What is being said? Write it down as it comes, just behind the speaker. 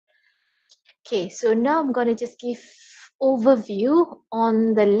Okay, so now I'm going to just give overview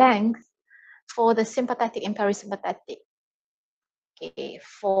on the length for the sympathetic and parasympathetic. Okay,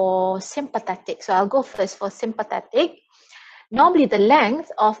 for sympathetic, so I'll go first for sympathetic. Normally, the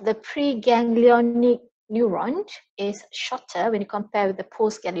length of the preganglionic neuron is shorter when you compare with the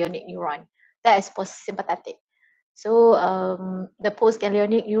postganglionic neuron. That is for sympathetic. So the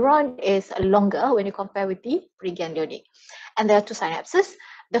postganglionic neuron is longer when you compare with the preganglionic. And there are two synapses.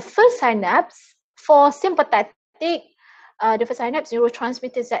 The first synapse for sympathetic, the first synapse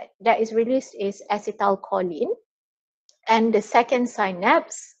neurotransmitters that is released is acetylcholine. And the second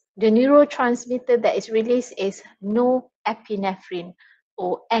synapse, the neurotransmitter that is released is norepinephrine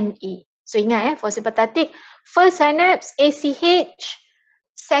or NE. So ingat for sympathetic, first synapse ACH,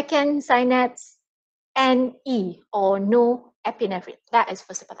 second synapse NE or norepinephrine. That is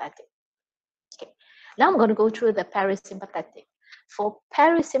for sympathetic. Okay. Now I'm going to go through the parasympathetic. For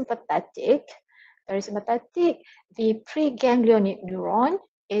parasympathetic, the preganglionic neuron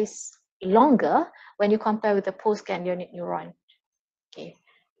is longer when you compare with the postganglionic neuron. Okay,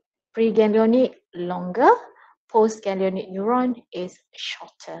 preganglionic longer, postganglionic neuron is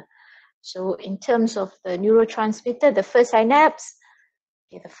shorter. So in terms of the neurotransmitter, the first synapse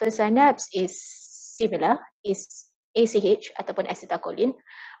is similar, is ACH ataupun acetylcholine,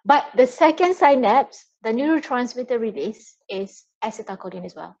 but the second synapse, the neurotransmitter release is acetylcholine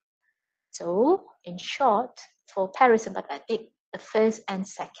as well. So in short, for parasympathetic, the first and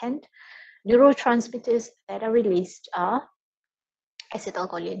second neurotransmitters that are released are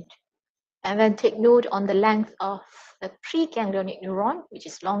acetylcholine. And then take note on the length of the preganglionic neuron, which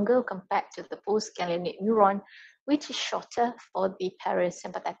is longer compared to the postganglionic neuron, which is shorter for the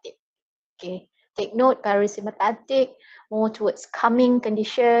parasympathetic. Okay, take note, parasympathetic more towards calming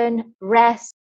condition, rest,